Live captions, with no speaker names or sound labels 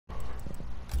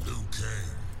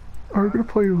Are we gonna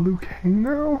play Liu Kang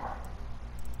now?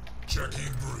 Jackie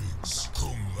Briggs,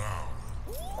 Kung Lao.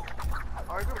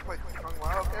 Are we gonna play Kung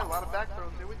Lao? Okay, a lot of back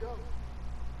throws. Here we go.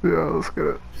 Yeah, let's get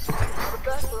it. A lot of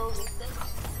back throws.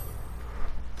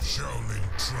 Shaolin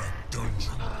Trap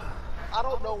Dungeon. I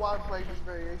don't know why I'm playing this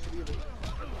variation either.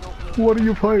 What are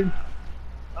you playing?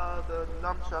 The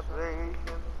nunchuck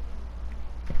variation.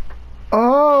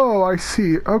 Oh, I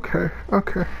see. Okay,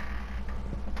 okay.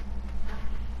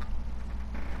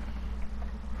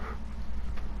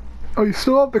 Oh, you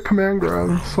still have the command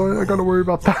grab, so I gotta worry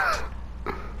about that.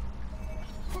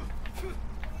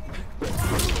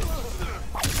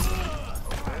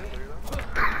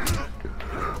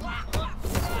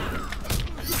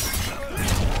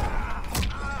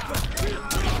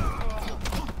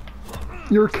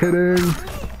 You're kidding.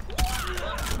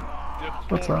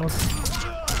 That's us.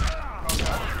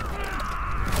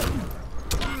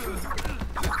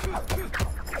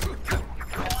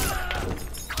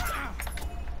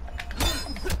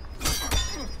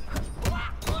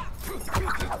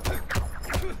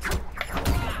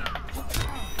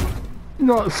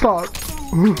 No, stop.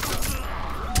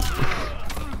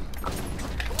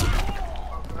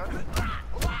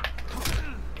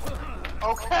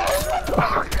 Okay.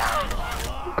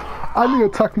 I need to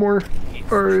attack more.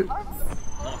 Alright.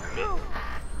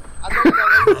 I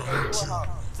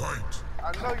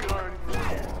know you already blew up.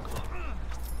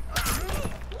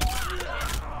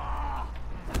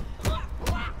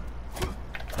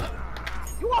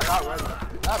 You are not ready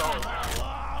at all.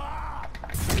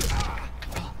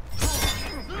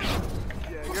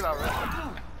 Yeah, you're not ready.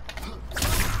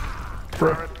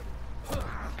 Bro.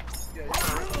 Yeah, you're not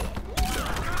ready.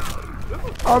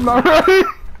 I'm not ready.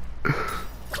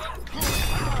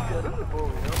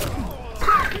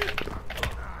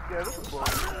 Yeah, this is bull.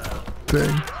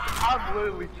 Dang. I'm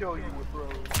literally killing you with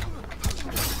throws.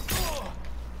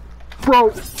 Bro.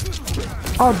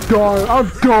 I'm done. I'm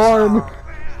done.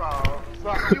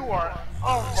 Stop. You are.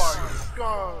 Oh my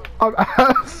god. I'm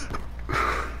ass.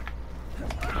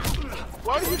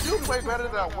 Why do you do play better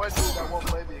than that one dude that won't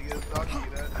play me against Ducky?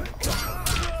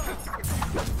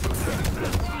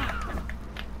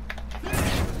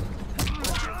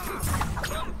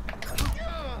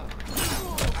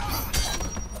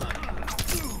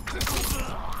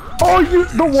 Oh,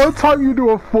 the one time you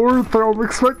do a forward throw, I'm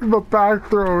expecting the back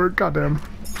throw. Goddamn.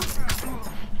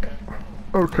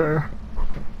 Okay.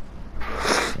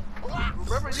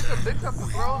 Remember, you can mix up the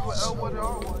throws with L1 and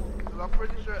R1. Because I'm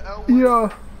pretty sure L1 Yeah.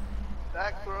 is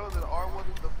back throws and R1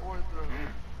 is the forward throw.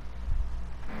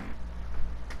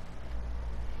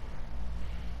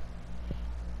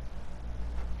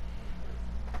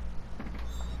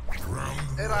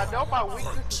 And I know my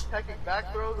weakness is taking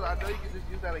back throws, and I know you can just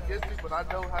use that against me, but I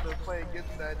know how to play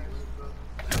against that anyway. So.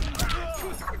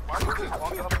 Why are you just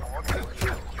walking up all the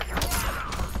way?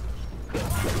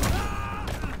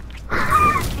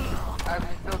 I'm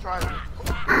still trying to.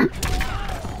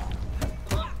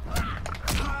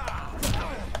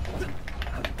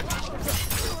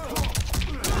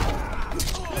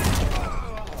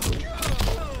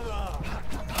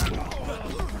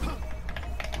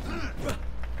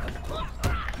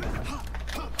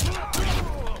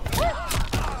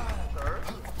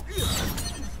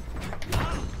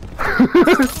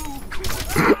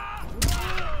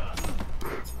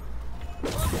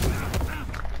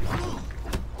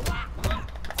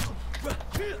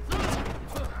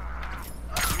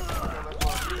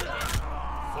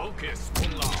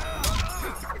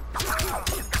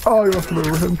 Oh, you have to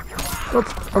move with him.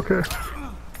 That's okay.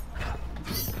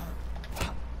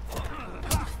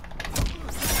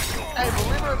 Hey,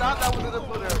 believe it or not, that was in the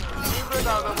footer. Believe it or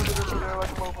not, that was in the footer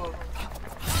like a mofo.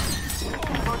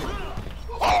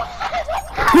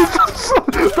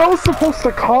 That was supposed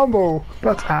to combo.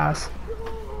 That's ass.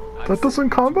 That doesn't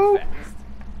combo?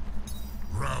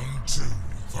 Round 2,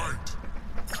 fight.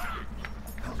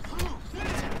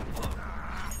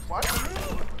 What?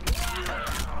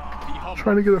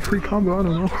 Trying to get a free combo, I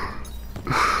don't know.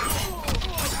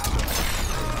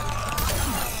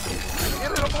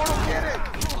 Get it, Immortal, get it!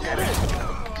 Get it!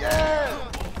 Yeah!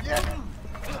 Yeah!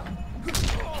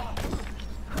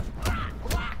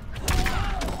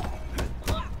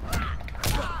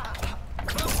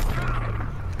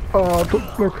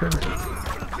 Okay.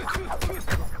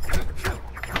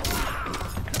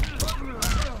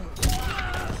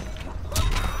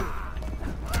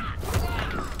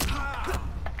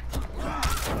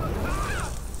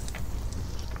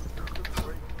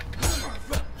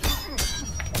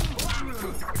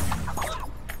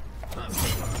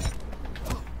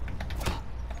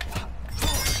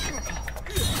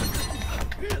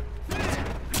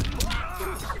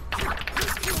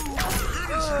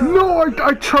 No,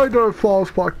 I tried to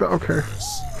flawless block that. Okay.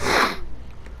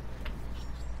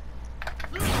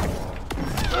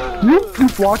 You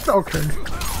blocked that? Okay.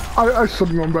 I should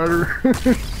have known better.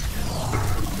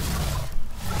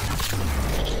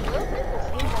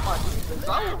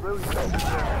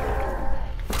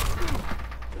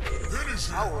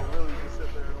 I will really just sit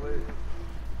there and wait.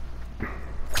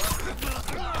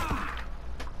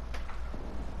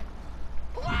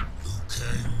 Liu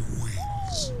Kang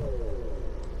wins.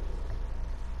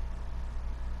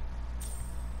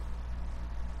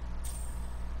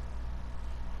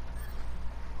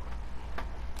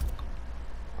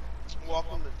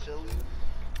 Welcome to Chili's,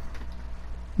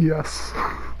 Yes.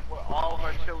 where all of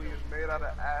our chili is made out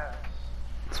of ass.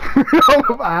 Out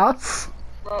of ass?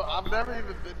 Bro, I've never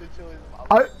even been to Chili's in my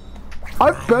life.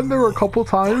 I've been there a couple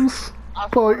times,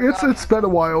 but like it's been a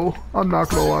while. I'm not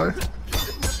gonna lie.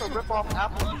 It's just a rip-off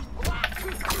Apple. It's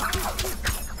a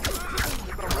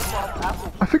rip-off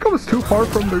Apple. I think I was too far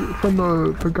from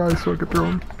the guy so I could throw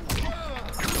him.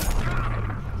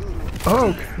 Oh,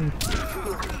 okay.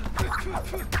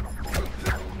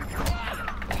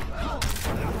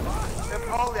 If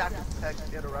only I could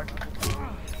text interaction.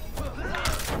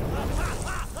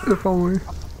 If only.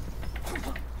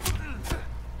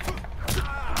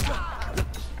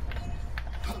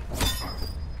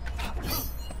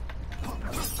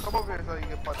 Come over here so you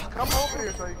can punch. Come over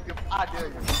here so you can. I dare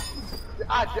you.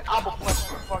 I'ma punch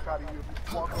the fuck out of you if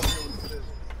you walk over here with this.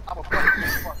 I'ma punch the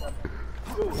fuck out of you.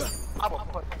 Dude, I'ma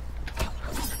punch you.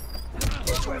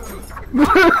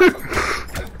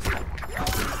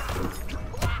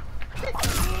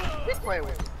 Keep playing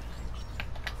with me.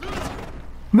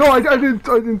 No, I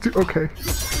didn't do. Okay.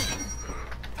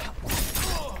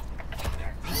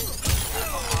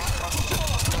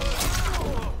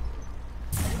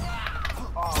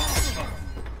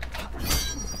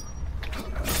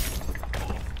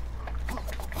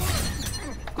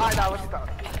 Alright, now let me stop.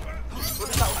 Let me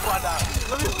stop before I die.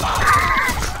 Let me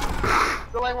stop!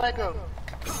 Still ain't let go.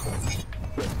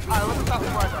 Alright, let me stop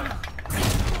before I die.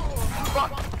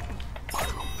 Fuck!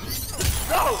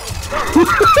 No! No!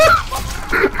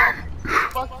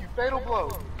 Fuck you, fatal blow.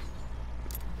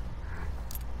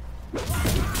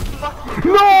 Fuck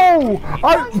you. No!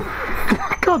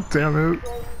 God damn it.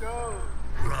 Go.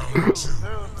 Round 2, I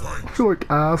fight. feel like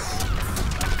ass.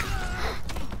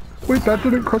 Wait, that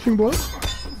didn't crushing blow?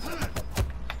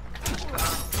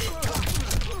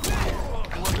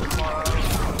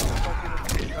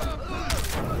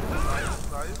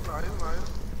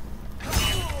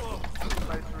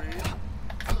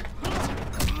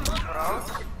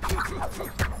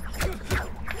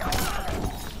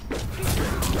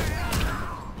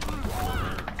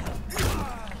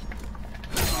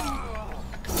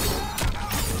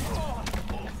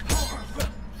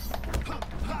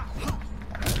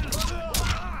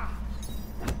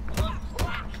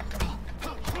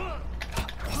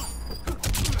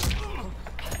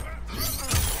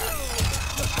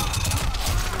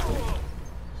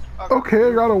 Okay,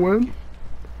 I got a win.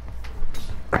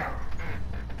 Got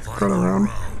around.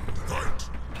 Fight.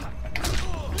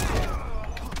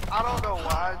 I don't know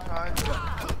why I tried to.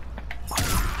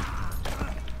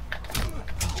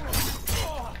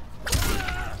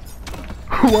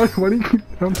 Why do you keep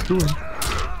down to him?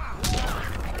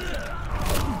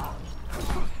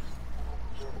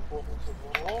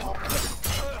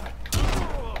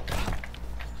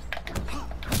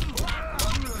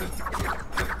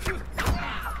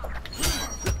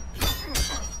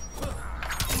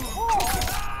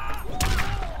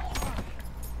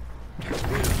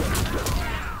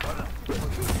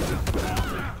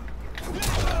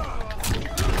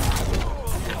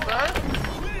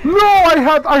 No,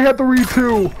 I had the read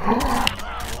too.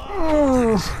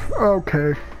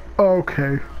 Okay,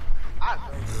 okay.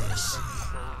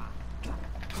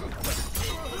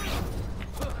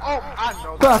 Oh, I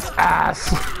know that. That's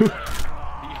ass.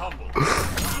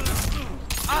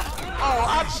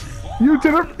 You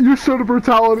did it. You showed a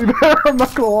brutality there. I'm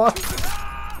not gonna lie.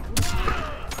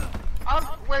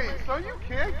 Wait, so you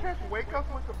can catch wake ups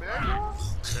with the bad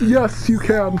guys? Yes, you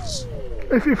can.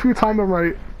 If you time them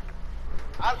right.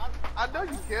 I know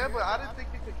you can, but I didn't think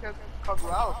you could catch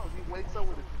Kaguraus because he wakes up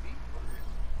with his feet.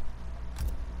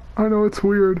 I know it's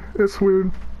weird. It's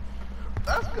weird.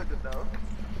 That's good to know.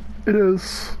 It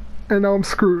is. And now I'm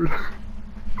screwed.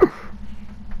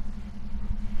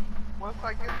 Once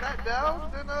I get that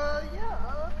down, then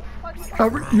yeah.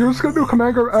 You're just gonna do a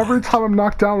command grab every time I'm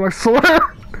knocked down, I swear.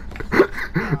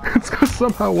 It's gonna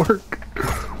somehow work.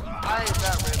 I ain't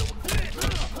that random.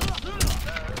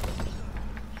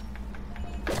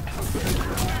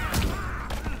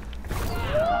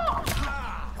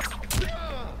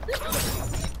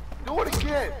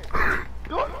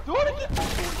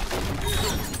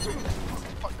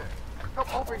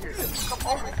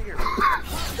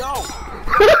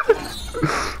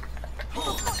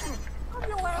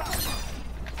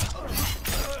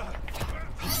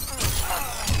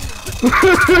 On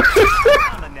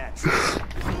the net.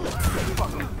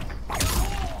 Fuck this.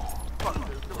 Fuck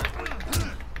this.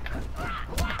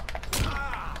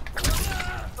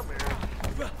 Come here.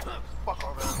 Fuck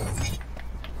all that.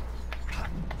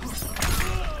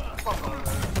 Fuck all that.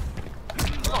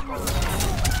 Fuck all that.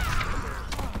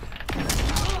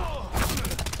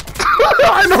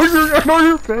 I know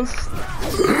you're pissed.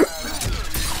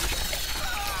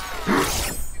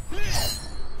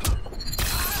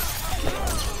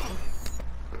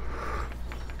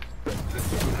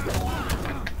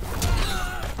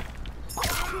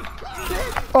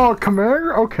 Oh, come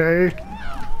here? Okay.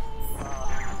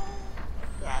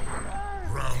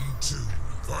 Round 2,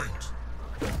 fight.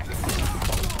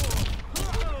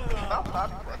 Stop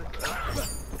laughing at it.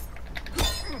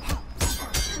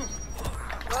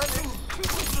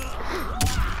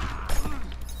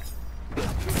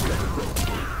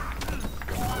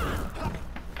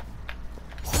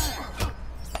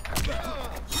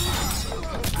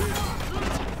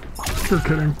 You're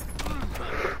kidding.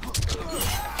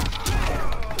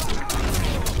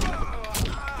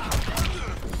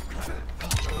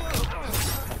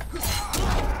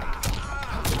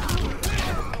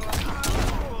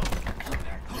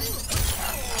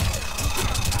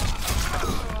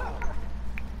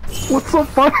 What's so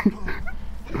funny?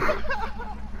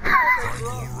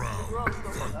 Final round,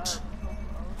 fight.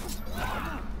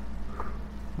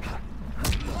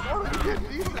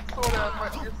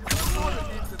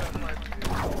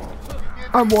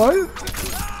 I'm what? You're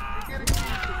getting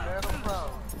decent, man. I'm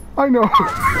proud. I know. I'm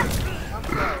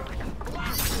proud.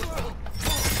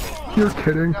 You're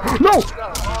kidding. You No!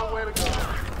 got a long way to go.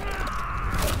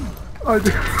 I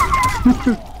do.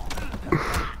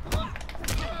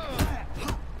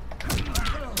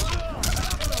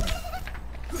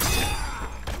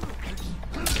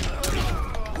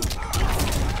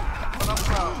 But I'm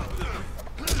proud.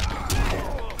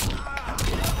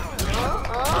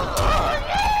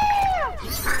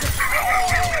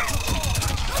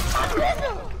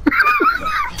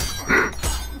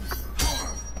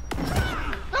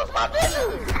 That's my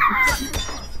business!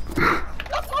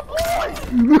 That's my boy!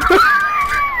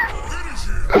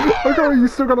 Okay, you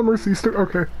still got a mercy. Still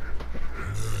okay.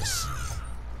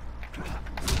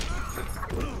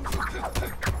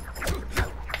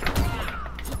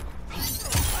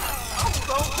 I'm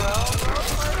so proud, bro.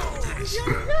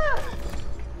 Yeah.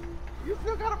 You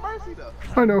still got a mercy though.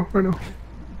 I know. I know.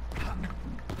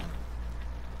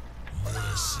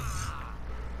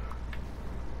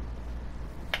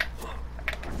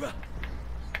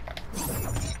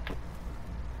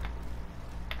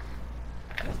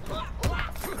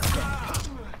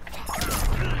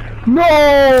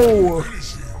 No!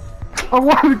 I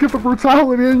wanted to get the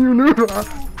brutality and you knew that.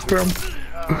 Damn.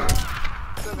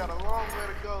 Still got a long way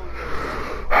to go.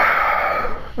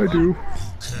 I do.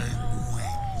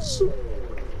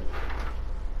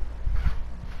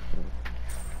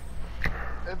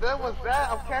 And then with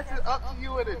that, I'm catching up to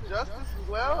you in Injustice as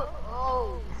well.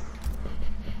 Oh.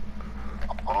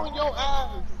 I'm on your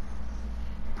ass.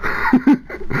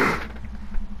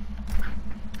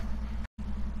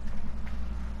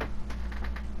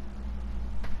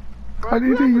 I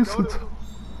need to use some.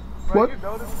 What? You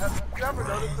ever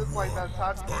noticed this like that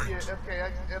time you get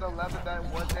FKX in 11 that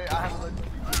one day I haven't let you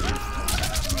beat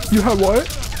me? You had what?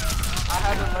 I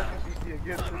haven't let you beat me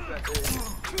again since that day.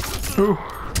 Oh.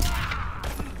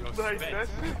 Like, that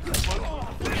shit's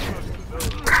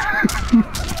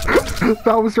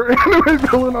That was your anime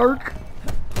villain arc.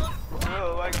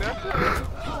 Bro, like that shit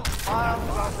is wild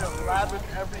about them labbing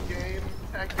every game,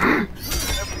 technique,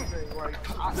 everything. Like,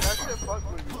 that shit fucks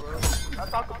with me, bro.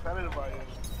 That's how competitive I am.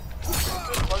 That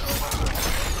shit fucks with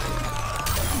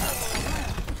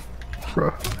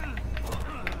Bruh. me.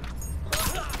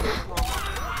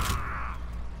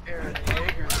 Aaron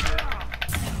Yeager, shit.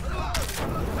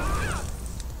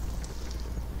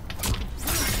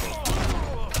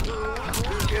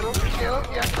 Get him,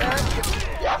 yes, sir.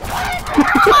 Yes, sir.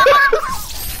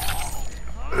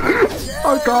 I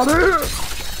got it.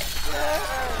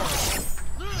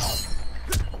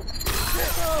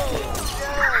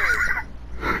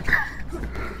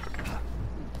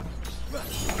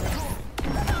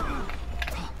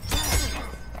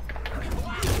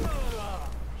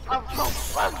 I'm so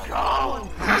let's go.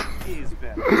 Is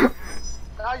better.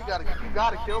 Now you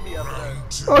gotta kill me after that.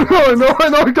 I know,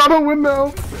 I gotta win now.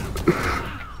 You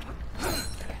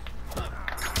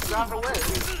gotta win.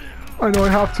 I know I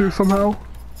have to somehow.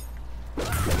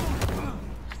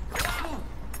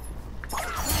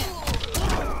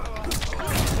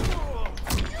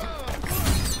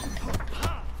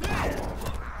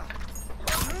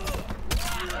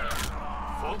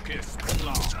 Focus.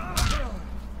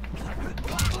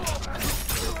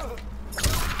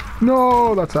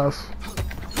 No, that's us.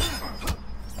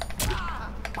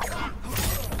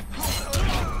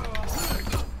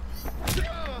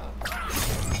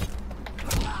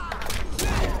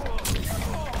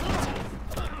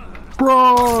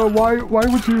 Bro, why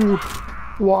would you,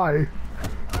 why?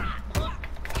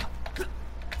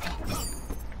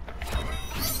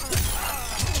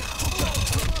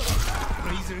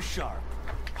 Razor sharp.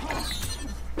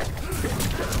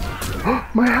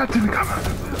 My hat didn't come out.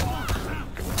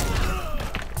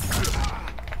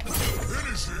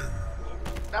 Finish him.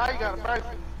 Now you got a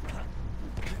mercy.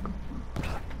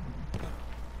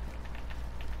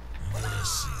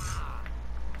 Mercy.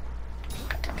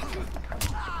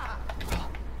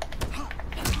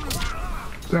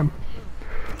 Damn.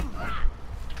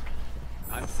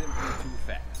 I'm simply too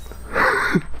fast.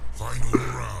 Final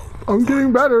round. I'm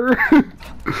getting better.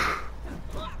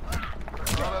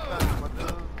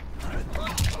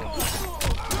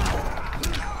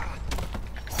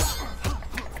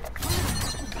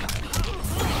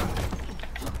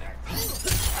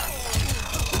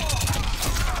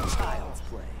 Child's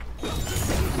play.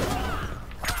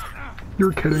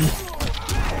 You're kidding.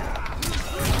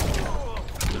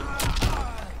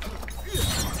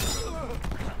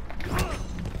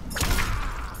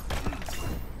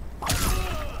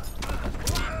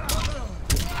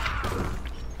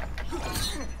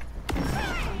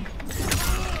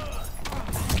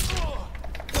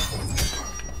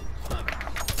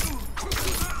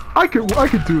 I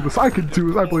could do this. I could do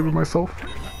this. I believe in myself.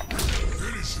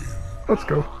 Finish him. Let's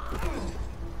go.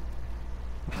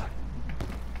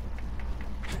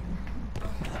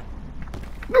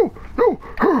 No, no.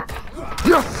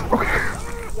 Yes. Okay.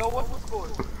 Yo, what's the score?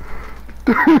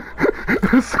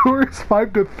 The score is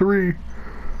 5-3.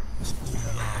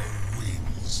 Now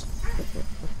wins.